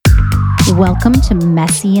Welcome to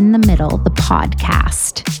Messy in the Middle, the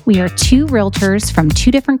podcast. We are two realtors from two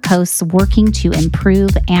different coasts working to improve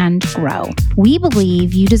and grow. We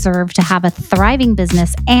believe you deserve to have a thriving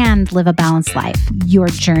business and live a balanced life. Your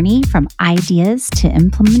journey from ideas to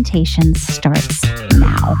implementation starts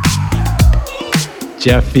now.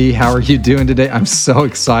 Jeffy, how are you doing today? I'm so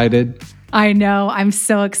excited. I know. I'm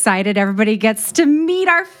so excited. Everybody gets to meet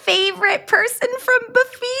our favorite person from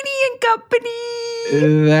Buffini and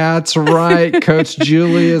Company. That's right. Coach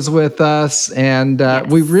Julie is with us. And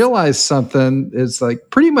we realized something is like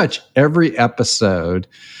pretty much every episode,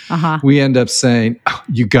 we end up saying, oh,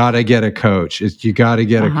 you got to get a coach. You got to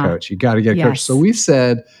get a coach. You got to get a coach. So we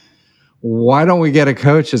said, why don't we get a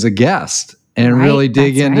coach as a guest and really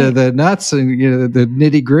dig into the nuts and the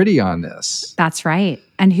nitty gritty on this? That's right.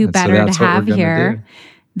 And who better to have here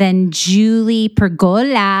than Julie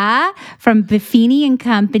Pergola from Buffini and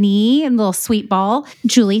Company, a little sweet ball.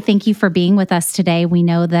 Julie, thank you for being with us today. We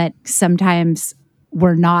know that sometimes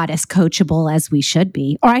we're not as coachable as we should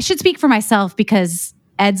be. Or I should speak for myself because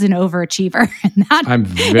Ed's an overachiever I'm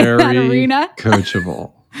very in that arena.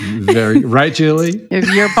 Coachable. Very right, Julie?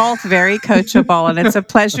 You're both very coachable, and it's a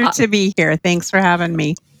pleasure to be here. Thanks for having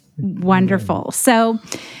me. Wonderful. So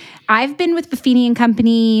I've been with Buffini and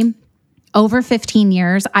Company over 15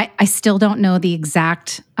 years. I still don't know the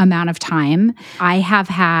exact amount of time. I have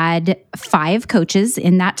had 5 coaches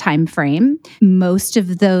in that time frame. Most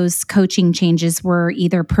of those coaching changes were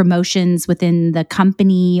either promotions within the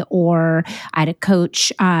company, or I had a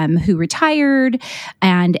coach who retired.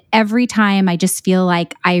 And every time I just feel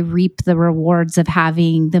like I reap the rewards of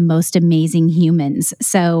having the most amazing humans.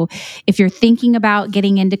 So if you're thinking about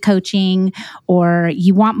getting into coaching or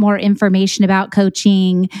you want more information about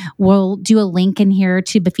coaching, we'll do a link in here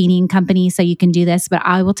to Buffini and Company so you can do this. But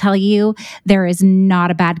I will tell you, there is not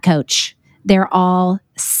a bad coach. They're all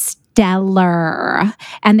stellar.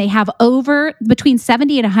 And they have over between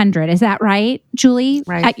 70 and 100. Is that right, Julie?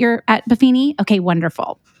 Right. At Buffini? Okay,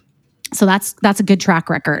 wonderful. So that's a good track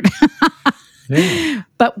record. Yeah.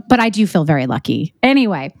 But I do feel very lucky.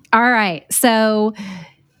 Anyway, all right. So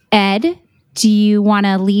Ed, do you want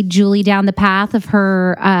to lead Julie down the path of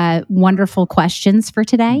her wonderful questions for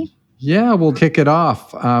today? Yeah, we'll kick it off.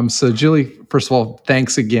 So Julie, first of all,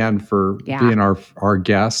 thanks again for being our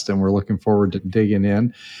guest, and we're looking forward to digging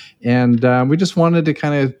in. And we just wanted to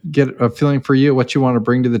kind of get a feeling for you, what you want to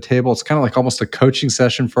bring to the table. It's kind of like almost a coaching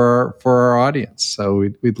session for our audience. So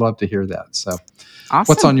we'd love to hear that. So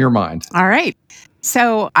Awesome. What's on your mind? All right.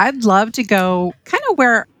 So I'd love to go kind of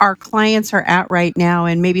where our clients are at right now,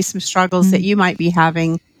 and maybe some struggles that you might be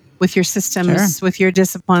having with your systems, with your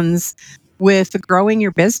disciplines, with growing your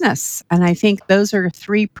business. And I think those are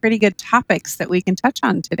 3 pretty good topics that we can touch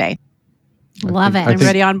on today. Love it.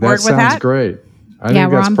 Everybody on board with that? Sounds great. I think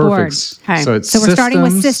we're that's on perfect. board. Okay. So we're starting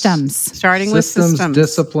with systems. Starting with systems.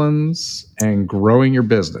 Disciplines, and growing your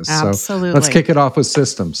business. Absolutely. So let's kick it off with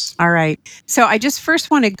systems. All right. So I just first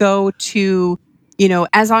want to go to,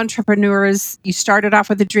 as entrepreneurs, you started off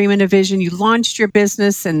with a dream and a vision, you launched your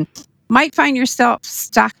business, and might find yourself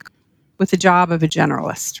stuck with the job of a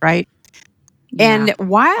generalist, right? Yeah. And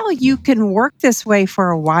while you can work this way for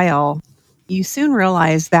a while, you soon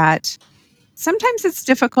realize that sometimes it's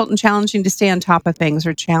difficult and challenging to stay on top of things,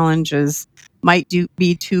 or challenges might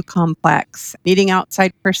be too complex, needing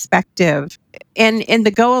outside perspective. And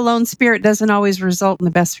the go alone spirit doesn't always result in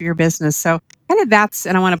the best for your business. So kind of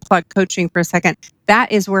and I want to plug coaching for a second.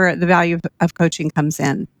 That is where the value of coaching comes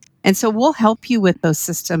in. And so we'll help you with those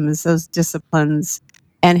systems, those disciplines,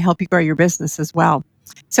 and help you grow your business as well.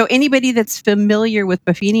 So anybody that's familiar with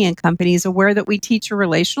Buffini and Company is aware that we teach a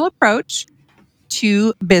relational approach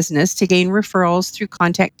to business to gain referrals through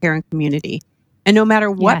contact, care, and community. And no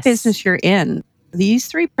matter what business you're in, these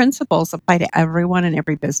 3 principles apply to everyone in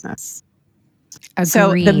every business. Agreed.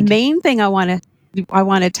 So the main thing I want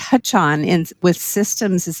to touch on with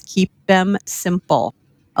systems is keep them simple.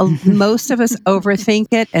 Most of us overthink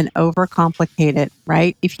it and overcomplicate it,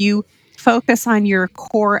 right? If you focus on your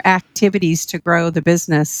core activities to grow the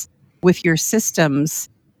business with your systems,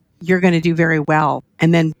 you're going to do very well.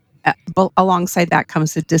 And then alongside that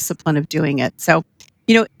comes the discipline of doing it. So,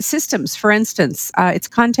 systems, for instance, it's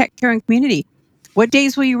contact, care, and community. What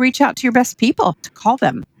days will you reach out to your best people to call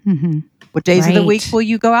them? Mm-hmm. What days of the week will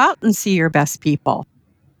you go out and see your best people?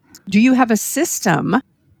 Do you have a system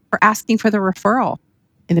for asking for the referral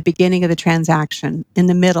in the beginning of the transaction, in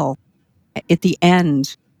the middle, at the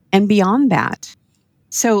end, and beyond that?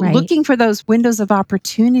 So looking for those windows of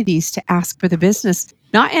opportunities to ask for the business,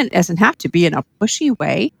 it doesn't have to be in a pushy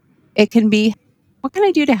way. It can be, what can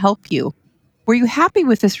I do to help you? Were you happy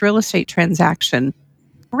with this real estate transaction?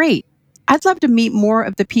 Great. I'd love to meet more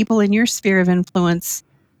of the people in your sphere of influence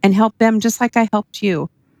and help them just like I helped you.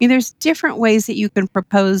 I mean, there's different ways that you can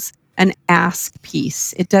propose an ask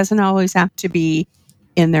piece. It doesn't always have to be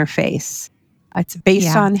in their face. It's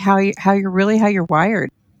based on how you're wired.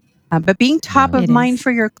 But being top of mind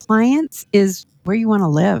for your clients is where you want to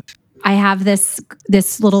live. I have this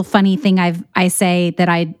little funny thing I say that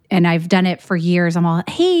I've done it for years. I'm all,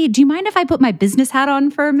 hey, do you mind if I put my business hat on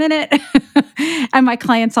for a minute? And my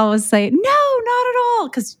clients always say, no, not at all.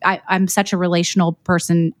 Because I'm such a relational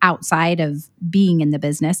person outside of being in the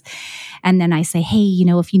business. And then I say, hey,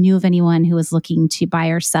 if you knew of anyone who was looking to buy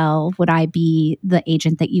or sell, would I be the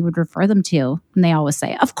agent that you would refer them to? And they always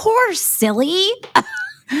say, of course, silly.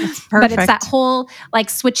 But it's that whole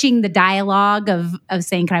switching the dialogue of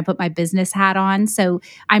saying, can I put my business hat on? So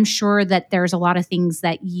I'm sure that there's a lot of things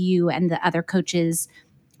that you and the other coaches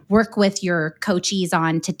work with your coachees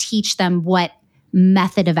on to teach them what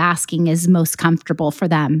method of asking is most comfortable for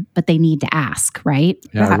them, but they need to ask, right?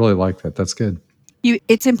 Yeah, I really like that. That's good.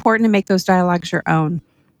 It's important to make those dialogues your own.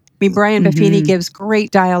 I mean, Brian Buffini gives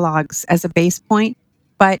great dialogues as a base point,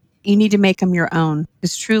 but you need to make them your own,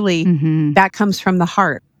 because truly that comes from the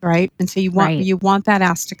heart, right? And so you want that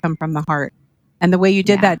ask to come from the heart. And the way you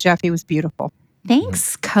did that, Jeffy, was beautiful.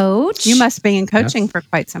 Thanks, Coach. You must be in coaching for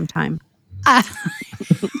quite some time.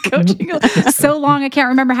 Coaching so long I can't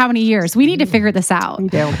remember how many years. We need to figure this out. We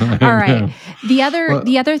do. All right. The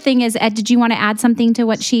other thing is, Ed, did you want to add something to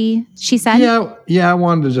what she said? Yeah. I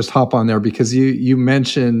wanted to just hop on there because you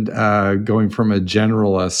mentioned going from a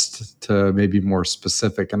generalist to maybe more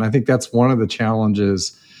specific, and I think that's one of the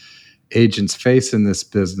challenges agents face in this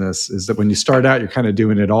business is that when you start out, you're kind of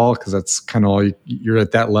doing it all because that's kind of all you're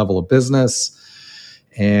at that level of business.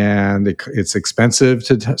 And it's expensive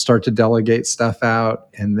to start to delegate stuff out.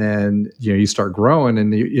 And then, you start growing.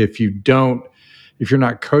 And if you're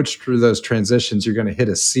not coached through those transitions, you're going to hit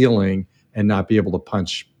a ceiling and not be able to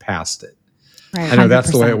punch past it. Right. I know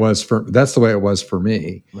that's the way it was for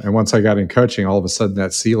me. And once I got in coaching, all of a sudden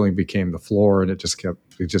that ceiling became the floor, and it just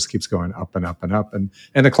keeps going up and up and up. And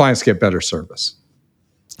the clients get better service.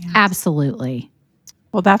 Yeah. Absolutely.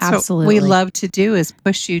 Well, that's what we love to do, is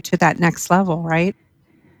push you to that next level, right?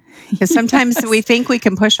 Because sometimes we think we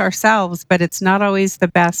can push ourselves, but it's not always the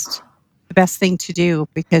best thing to do,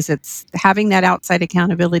 because it's having that outside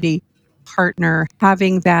accountability partner,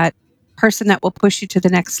 having that person that will push you to the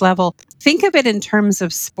next level. Think of it in terms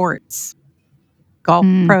of sports. Golf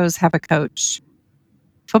pros have a coach.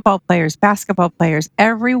 Football players, basketball players,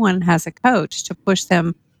 everyone has a coach to push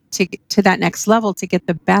them to that next level, to get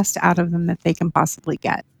the best out of them that they can possibly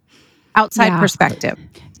get. Outside perspective.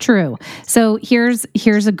 True. So here's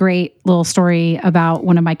a great little story about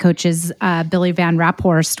one of my coaches. Billy Van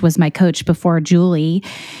Raphorst was my coach before Julie.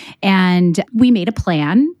 And we made a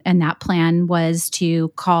plan. And that plan was to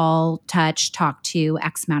call, touch, talk to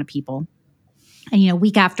X amount of people. And,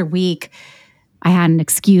 week after week, I had an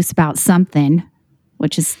excuse about something,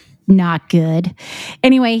 which is not good.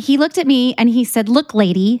 Anyway, he looked at me and he said, look,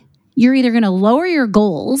 lady, you're either going to lower your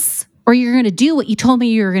goals or you're going to do what you told me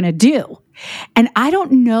you were going to do. And I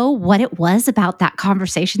don't know what it was about that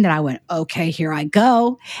conversation that I went, okay, here I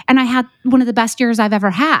go. And I had one of the best years I've ever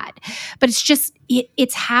had. But it's just,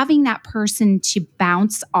 it's having that person to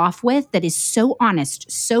bounce off with that is so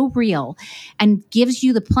honest, so real, and gives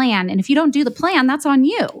you the plan. And if you don't do the plan, that's on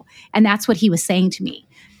you. And that's what he was saying to me.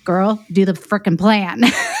 Girl, do the frickin' plan.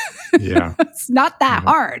 Yeah. It's not that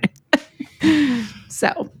hard.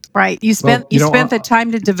 So. Right. You spent the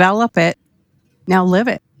time to develop it. Now live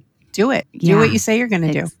it. Do it. Do what you say you're going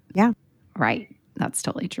to do. Yeah. Right. That's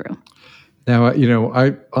totally true. Now,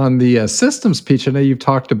 I on the systems piece, I know you've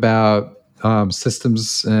talked about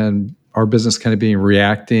systems and our business kind of being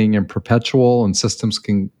reacting and perpetual, and systems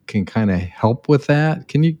can kind of help with that.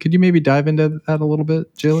 Could you maybe dive into that a little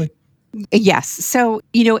bit, Julie? Yes. So,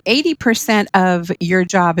 80% of your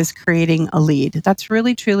job is creating a lead. That's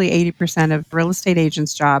really, truly 80% of real estate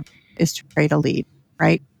agents' job is to create a lead,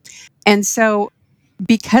 right? And so,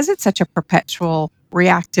 because it's such a perpetual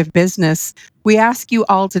reactive business, we ask you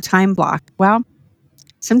all to time block. Well,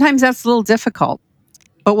 sometimes that's a little difficult.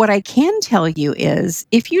 But what I can tell you is,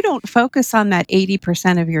 if you don't focus on that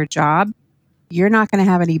 80% of your job, you're not going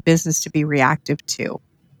to have any business to be reactive to.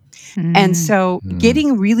 And so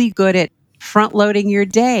getting really good at front loading your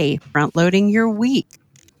day, front loading your week,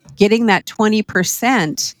 getting that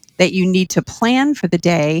 20% that you need to plan for the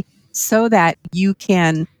day so that you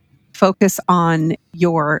can focus on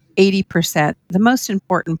your 80%, the most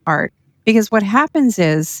important part. Because what happens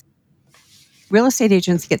is real estate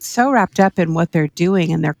agents get so wrapped up in what they're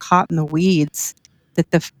doing and they're caught in the weeds that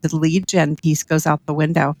the lead gen piece goes out the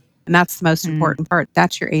window. And And that's the most important part.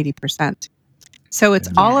 That's your 80%. So it's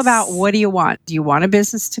all about, what do you want? Do you want a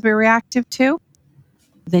business to be reactive to?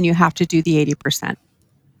 Then you have to do the 80%.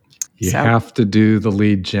 You have to do the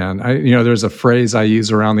lead gen. There's a phrase I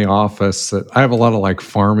use around the office that I have a lot of like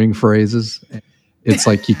farming phrases. It's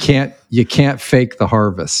like you can't fake the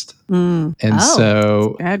harvest.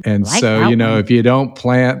 So if you don't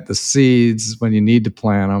plant the seeds when you need to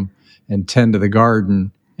plant them and tend to the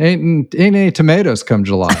garden, ain't any tomatoes come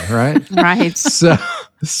July, right? Right.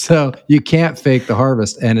 So you can't fake the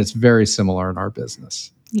harvest, and it's very similar in our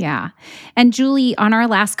business. Yeah. And Julie, on our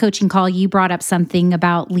last coaching call, you brought up something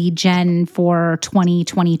about lead gen for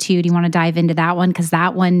 2022. Do you want to dive into that one? Because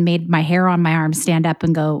that one made my hair on my arm stand up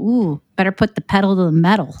and go, ooh, better put the pedal to the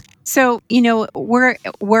metal. So, we're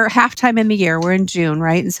halftime in the year. We're in June,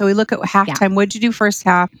 right? And so we look at halftime. Yeah. What did you do first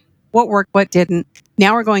half? What worked? What didn't?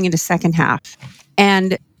 Now we're going into second half.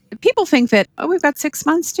 And people think that, we've got 6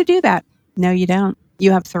 months to do that. No, you don't.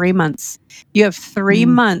 You have 3 months. You have 3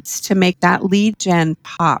 months to make that lead gen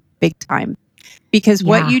pop big time. Because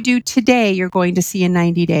what you do today, you're going to see in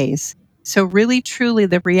 90 days. So really, truly,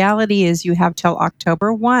 the reality is you have till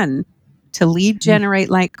October 1 to lead generate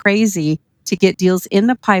like crazy to get deals in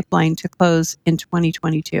the pipeline to close in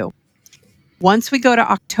 2022. Once we go to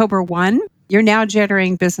October 1, you're now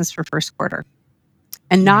generating business for first quarter.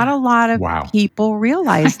 And not a lot of people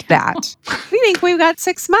realize that. We think we've got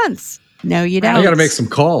 6 months. No, you don't. I got to make some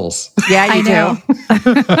calls. Yeah, you do.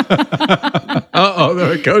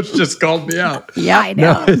 The coach just called me out. Yeah, I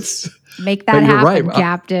know. Make that happen, right.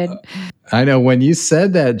 Captain. I know. When you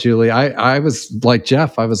said that, Julie, I was like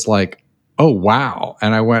Jeff. I was like, oh, wow.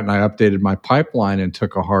 And I went and I updated my pipeline and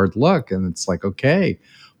took a hard look. And it's like, okay,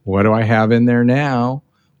 what do I have in there now?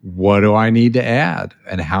 What do I need to add?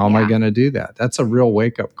 And how am I going to do that? That's a real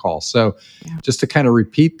wake-up call. So just to kind of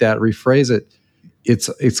repeat that, rephrase it,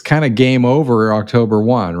 it's kind of game over October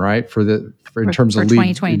 1, right? In terms of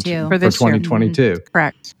lead 2022. For 2022. Mm-hmm.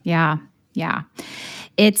 Correct. Yeah.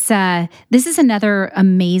 It's this is another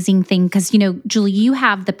amazing thing because Julie, you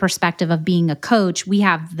have the perspective of being a coach. We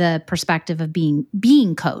have the perspective of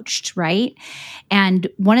being coached, right? And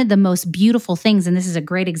one of the most beautiful things, and this is a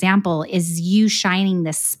great example, is you shining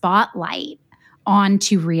the spotlight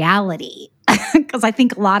onto reality. Because I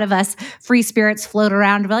think a lot of us free spirits float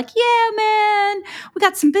around and be like, yeah, man, we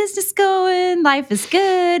got some business going. Life is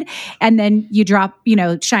good. And then you drop,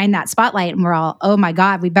 shine that spotlight and we're all, oh my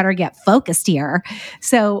God, we better get focused here.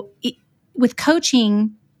 So with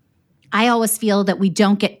coaching, I always feel that we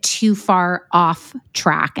don't get too far off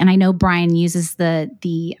track. And I know Brian uses the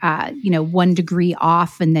 1 degree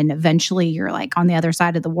off and then eventually you're like on the other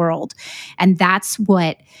side of the world. And that's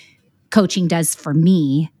what coaching does for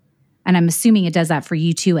me. And I'm assuming it does that for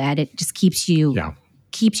you too, Ed. It just keeps you tight.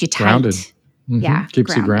 Grounded. Mm-hmm. Yeah.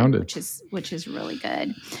 Keeps you grounded. Which is really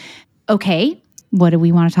good. Okay. What do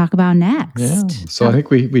we want to talk about next? Yeah. So I think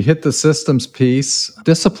we hit the systems piece.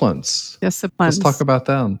 Disciplines. Let's talk about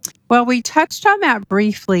them. Well, we touched on that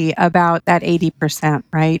briefly about that 80%,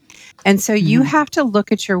 right? And so you have to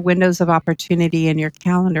look at your windows of opportunity in your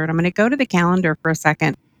calendar. And I'm going to go to the calendar for a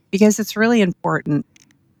second because it's really important.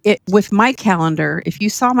 With my calendar, if you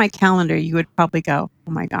saw my calendar, you would probably go,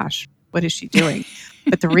 oh my gosh, what is she doing?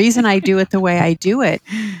 But the reason I do it the way I do it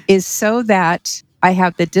is so that I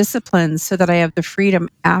have the disciplines so that I have the freedom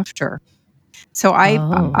after. So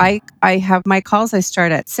I have my calls. I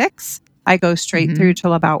start at 6. I go straight through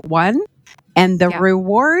till about 1. And the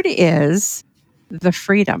reward is the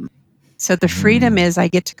freedom. So the freedom is I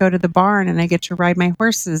get to go to the barn and I get to ride my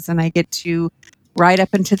horses and I get to ride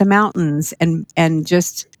up into the mountains and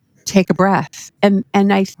just take a breath. And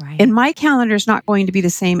my calendar is not going to be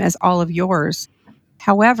the same as all of yours.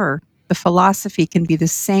 However, the philosophy can be the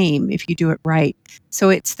same if you do it right. So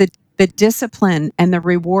it's the discipline and the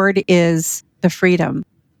reward is the freedom.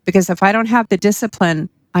 Because if I don't have the discipline,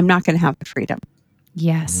 I'm not going to have the freedom.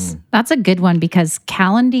 Yes, that's a good one because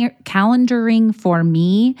calendaring for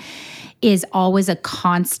me is always a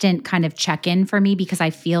constant kind of check-in for me because I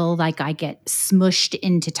feel like I get smushed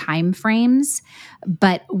into time frames.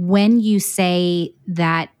 But when you say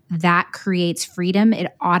that creates freedom,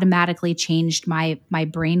 it automatically changed my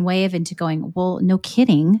brainwave into going, well, no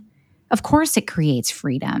kidding. Of course it creates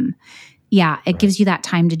freedom. Yeah, it gives you that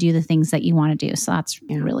time to do the things that you want to do. So that's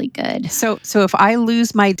really good. So if I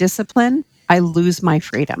lose my discipline, I lose my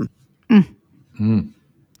freedom.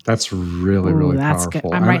 That's really, really that's powerful.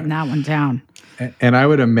 Good. I'm writing that one down. And I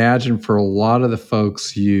would imagine for a lot of the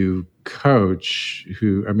folks you coach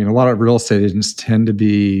a lot of real estate agents tend to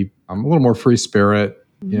be a little more free spirit.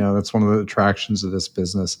 That's one of the attractions of this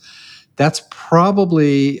business. that's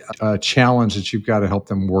probably a challenge that you've got to help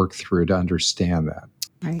them work through to understand that.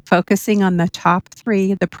 Right. Focusing on the top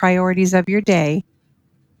 3, the priorities of your day,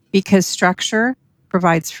 because structure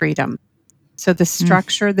provides freedom. So the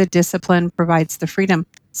structure, the discipline provides the freedom.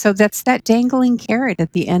 So that's that dangling carrot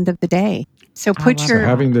at the end of the day. So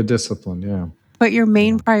having the discipline, put your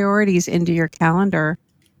main priorities into your calendar.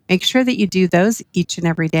 Make sure that you do those each and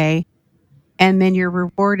every day. And then your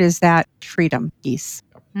reward is that freedom piece.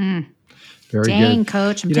 Very Dang, good.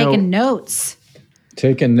 Coach, I'm taking notes.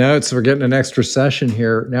 Taking notes. We're getting an extra session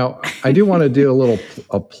here. Now, I do want to do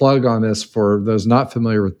a plug on this for those not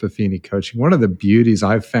familiar with Buffini coaching. One of the beauties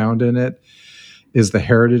I've found in it is the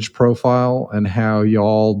heritage profile and how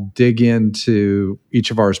y'all dig into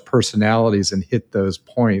each of our personalities and hit those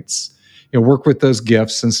points. Work with those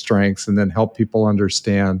gifts and strengths and then help people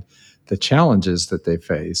understand the challenges that they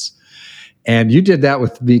face. And you did that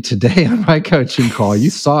with me today on my coaching call. You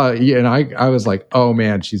saw it, and I was like, oh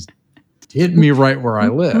man, she's hitting me right where I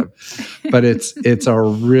live. But it's a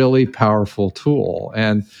really powerful tool.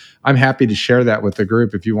 And I'm happy to share that with the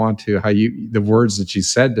group if you want to, the words that you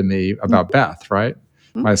said to me about Beth, right?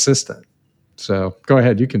 My assistant. So go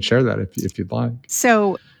ahead. You can share that if you'd like.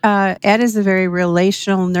 So Ed is a very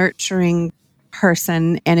relational, nurturing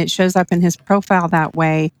person, and it shows up in his profile that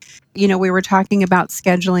way. We were talking about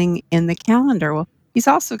scheduling in the calendar. Well, he's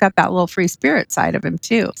also got that little free spirit side of him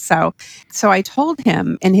too. So I told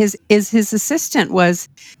him, and his assistant was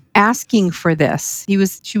asking for this.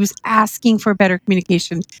 She was asking for better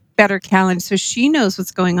communication, better calendar, so she knows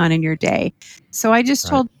what's going on in your day. So I just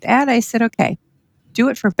told Ed, I said, okay, do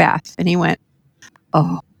it for Beth. And he went,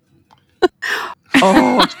 oh,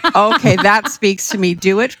 okay. That speaks to me.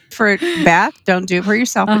 Do it for Beth. Don't do it for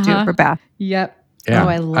yourself, but do it for Beth. Yep. Yeah. Oh,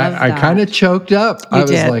 I love that. I kind of choked up. I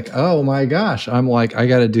was did. like, oh my gosh. I'm like, I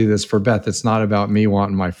got to do this for Beth. It's not about me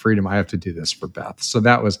wanting my freedom. I have to do this for Beth. So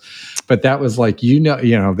that was like, they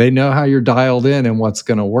know how you're dialed in and what's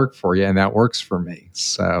going to work for you. And that works for me.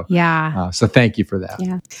 So, so thank you for that.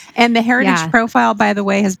 Yeah. And the heritage profile, by the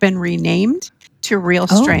way, has been renamed to Real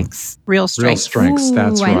Strengths. Real Strengths. Ooh,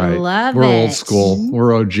 That's right. I love We're it. old school.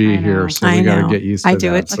 We're OG here, so we got to get used to that. I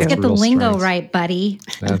do it too. Let's get the lingo right, buddy.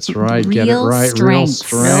 That's right. Get it right.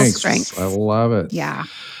 Strengths. Real strengths. I love it. Yeah.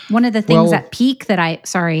 One of the things at Peak that I'm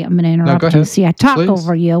going to interrupt you. See, I talk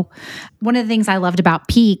over you. One of the things I loved about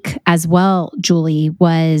Peak as well, Julie,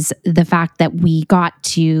 was the fact that we got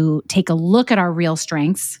to take a look at our real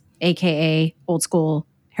strengths, AKA old school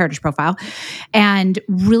heritage profile, and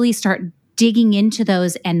really start digging into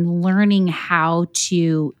those and learning how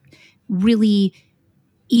to really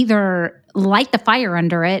either light the fire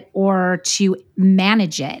under it or to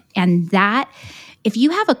manage it. And that, if you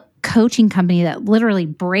have a coaching company that literally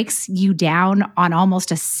breaks you down on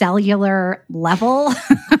almost a cellular level,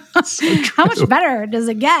 how much better does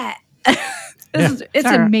it get? It's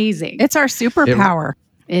amazing. It's our superpower.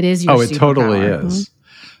 It is your superpower. It totally is. Mm-hmm.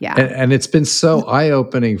 Yeah. And it's been so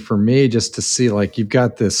eye-opening for me just to see, like, you've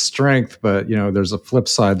got this strength, but there's a flip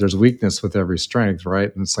side. There's weakness with every strength,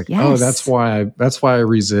 right? And it's like, oh, that's why I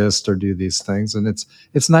resist or do these things. And it's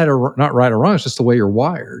not right or wrong. It's just the way you're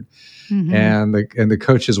wired. Mm-hmm. And the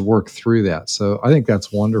coaches work through that. So I think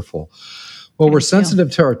that's wonderful. Well, we're sensitive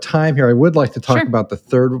to our time here. I would like to talk about the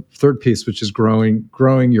third piece, which is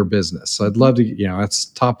growing your business. So I'd love to, that's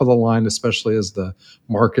top of the line, especially as the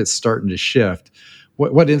market's starting to shift.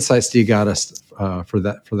 What insights do you got us for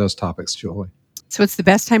those topics, Julie? So it's the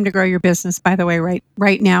best time to grow your business, by the way,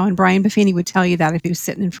 right now. And Brian Buffini would tell you that if he was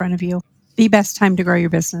sitting in front of you. The best time to grow your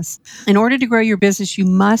business. In order to grow your business, you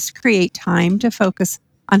must create time to focus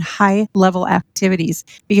on high-level activities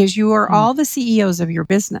because you are all the CEOs of your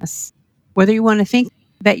business. Whether you want to think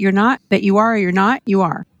that you're not, that you are or you're not, you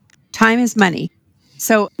are. Time is money.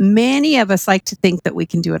 So many of us like to think that we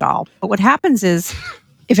can do it all. But what happens is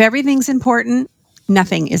if everything's important,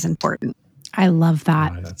 nothing is important. I love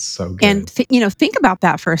that. Oh, that's so good. And think about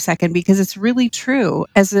that for a second because it's really true.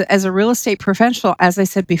 As a real estate professional, as I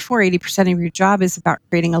said before, 80% of your job is about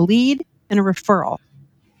creating a lead and a referral.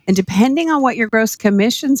 And depending on what your gross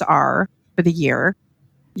commissions are for the year,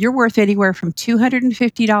 you're worth anywhere from $250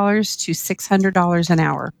 to $600 an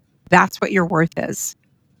hour. That's what your worth is.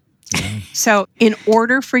 Yeah. So in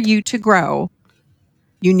order for you to grow,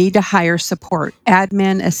 you need to hire support,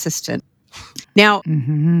 admin, assistant. Now,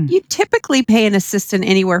 you typically pay an assistant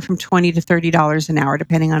anywhere from $20 to $30 an hour,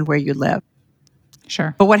 depending on where you live.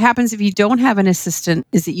 Sure. But what happens if you don't have an assistant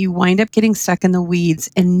is that you wind up getting stuck in the weeds,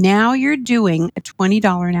 and now you're doing a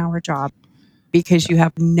 $20 an hour job because you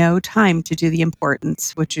have no time to do the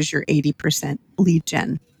importance, which is your 80% lead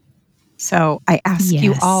gen. So I ask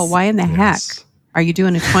you all, why in the heck Are you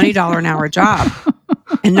doing a $20 an hour job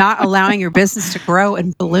and not allowing your business to grow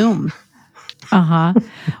and bloom?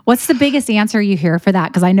 What's the biggest answer you hear for that?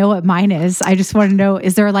 Because I know what mine is. I just want to know,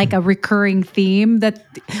 is there like a recurring theme that,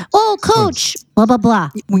 coach, blah, blah,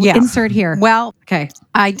 blah. Yeah. Insert here. Well, okay.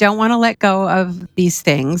 I don't want to let go of these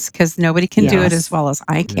things because nobody can do it as well as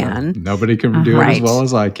I can. Yeah. Nobody can do it as well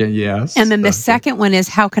as I can. Yes. And then the second one is,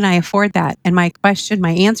 how can I afford that? And my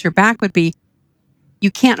answer back would be, you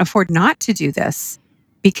can't afford not to do this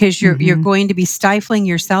because you're going to be stifling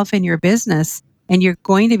yourself in your business, and you're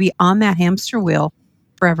going to be on that hamster wheel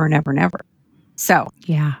forever and ever and ever. So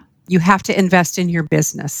you have to invest in your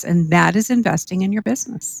business, and that is investing in your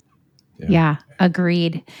business. Yeah,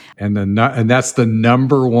 agreed. And that's the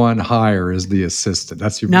number one hire is the assistant.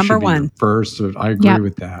 That's your number one. Your first. I agree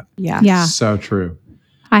with that. Yeah. So true.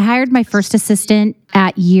 I hired my first assistant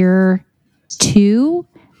at year 2,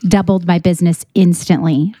 doubled my business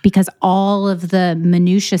instantly because all of the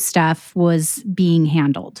minutia stuff was being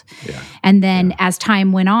handled. Yeah. And then as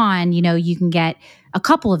time went on, you can get a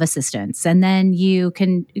couple of assistants, and then you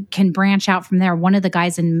can branch out from there. One of the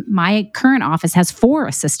guys in my current office has 4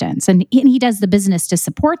 assistants, and he does the business to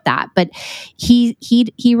support that, but he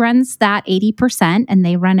runs that 80% and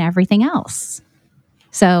they run everything else.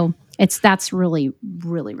 So that's really,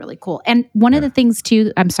 really, really cool. And one of the things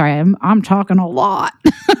too, I'm sorry, I'm talking a lot.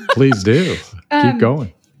 Please do. Keep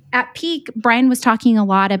going. At Peak, Brian was talking a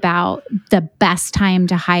lot about the best time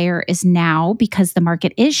to hire is now because the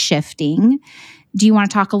market is shifting. Do you want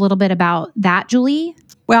to talk a little bit about that, Julie?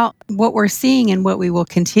 Well, what we're seeing and what we will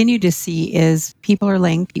continue to see is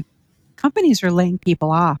companies are laying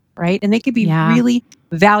people off, right? And they could be really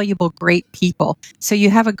valuable, great people. So you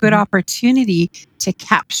have a good opportunity to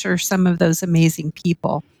capture some of those amazing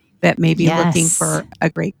people that may be looking for a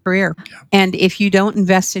great career. Yeah. And if you don't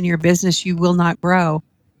invest in your business, you will not grow.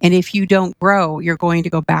 And if you don't grow, you're going to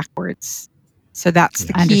go backwards. So that's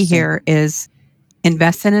the key here is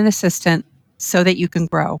invest in an assistant so that you can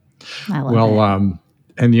grow. I love it.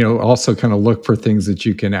 And also kind of look for things that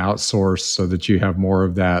you can outsource so that you have more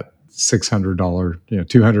of that $600, $200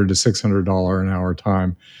 to $600 an hour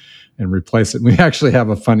time, and replace it. We actually have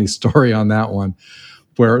a funny story on that one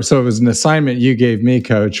so it was an assignment you gave me,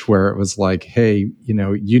 Coach, where it was like, hey,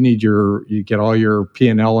 you get all your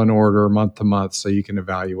P&L in order month to month so you can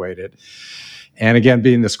evaluate it. And again,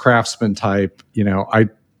 being this craftsman type, I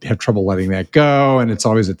have trouble letting that go. And it's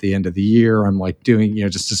always at the end of the year. I'm like doing,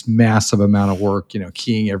 just this massive amount of work,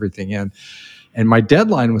 keying everything in. And my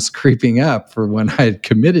deadline was creeping up for when I had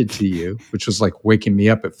committed to you, which was like waking me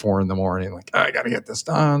up at 4 a.m. Like, I got to get this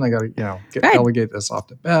done. I got to, delegate this off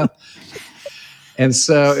to Beth. And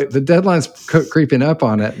so the deadline's creeping up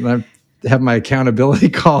on it. And I have my accountability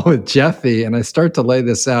call with Jeffy, and I start to lay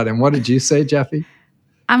this out. And what did you say, Jeffy?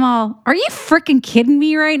 I'm all, are you freaking kidding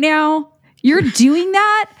me right now? You're doing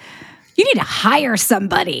that? You need to hire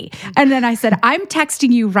somebody. And then I said, I'm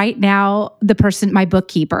texting you right now, my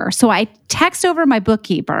bookkeeper. So I text over my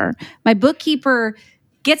bookkeeper. My bookkeeper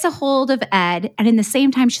gets a hold of Ed. And in the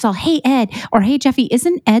same time, she's all, hey, Ed, or hey, Jeffy,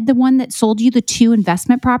 isn't Ed the one that sold you the 2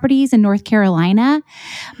 investment properties in North Carolina?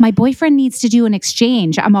 My boyfriend needs to do an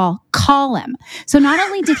exchange. I'm all, call him. So not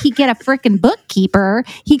only did he get a freaking bookkeeper,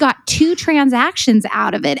 he got 2 transactions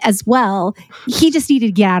out of it as well. He just needed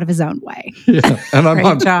to get out of his own way. Yeah, and I'm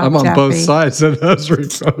on Jeffy. Both sides of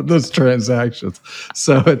those transactions.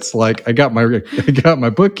 So it's like I got my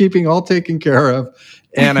bookkeeping all taken care of,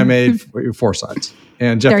 and I made 4 sides.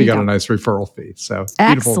 And Jeffy got a nice referral fee. So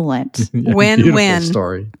excellent. Win-win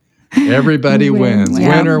story. Everybody wins.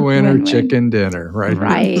 Winner, chicken dinner.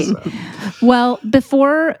 Right. So. Well,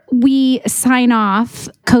 before we sign off,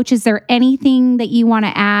 Coach, is there anything that you want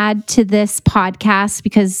to add to this podcast?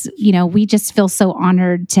 Because, we just feel so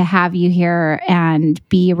honored to have you here and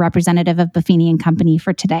be a representative of Buffini and Company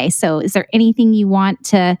for today. So is there anything you want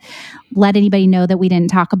to let anybody know that we didn't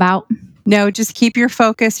talk about? No, just keep your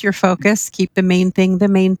focus. Keep the main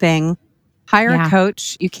thing. Hire a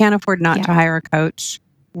coach. You can't afford not to hire a coach.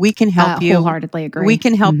 We can help you. Wholeheartedly agree. We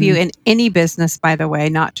can help you in any business, by the way,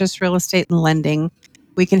 not just real estate and lending.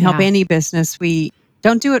 We can help any business. We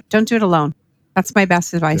don't do it alone. That's my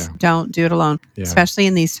best advice. Yeah. Don't do it alone, especially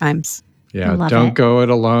in these times. Yeah, don't go it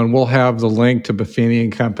alone. We'll have the link to Buffini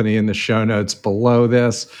and Company in the show notes below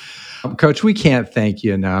this. Coach, we can't thank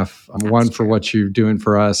you enough. For what you're doing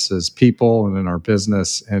for us as people and in our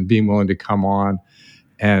business, and being willing to come on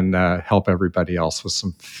and help everybody else with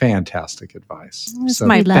some fantastic advice. So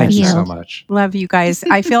thank you so much. Love you guys.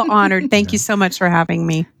 I feel honored. Thank you so much for having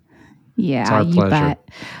me. Yeah, it's our pleasure. Bet.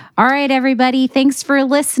 All right, everybody. Thanks for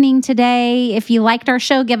listening today. If you liked our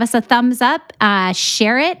show, give us a thumbs up,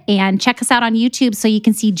 share it, and check us out on YouTube so you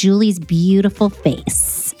can see Julie's beautiful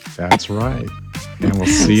face. That's right. And we'll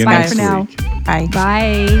see you next week. Bye.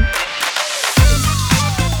 Bye.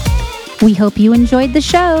 We hope you enjoyed the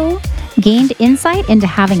show, gained insight into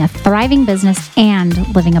having a thriving business and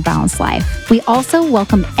living a balanced life. We also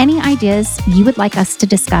welcome any ideas you would like us to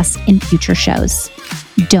discuss in future shows.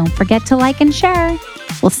 Don't forget to like and share.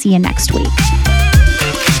 We'll see you next week.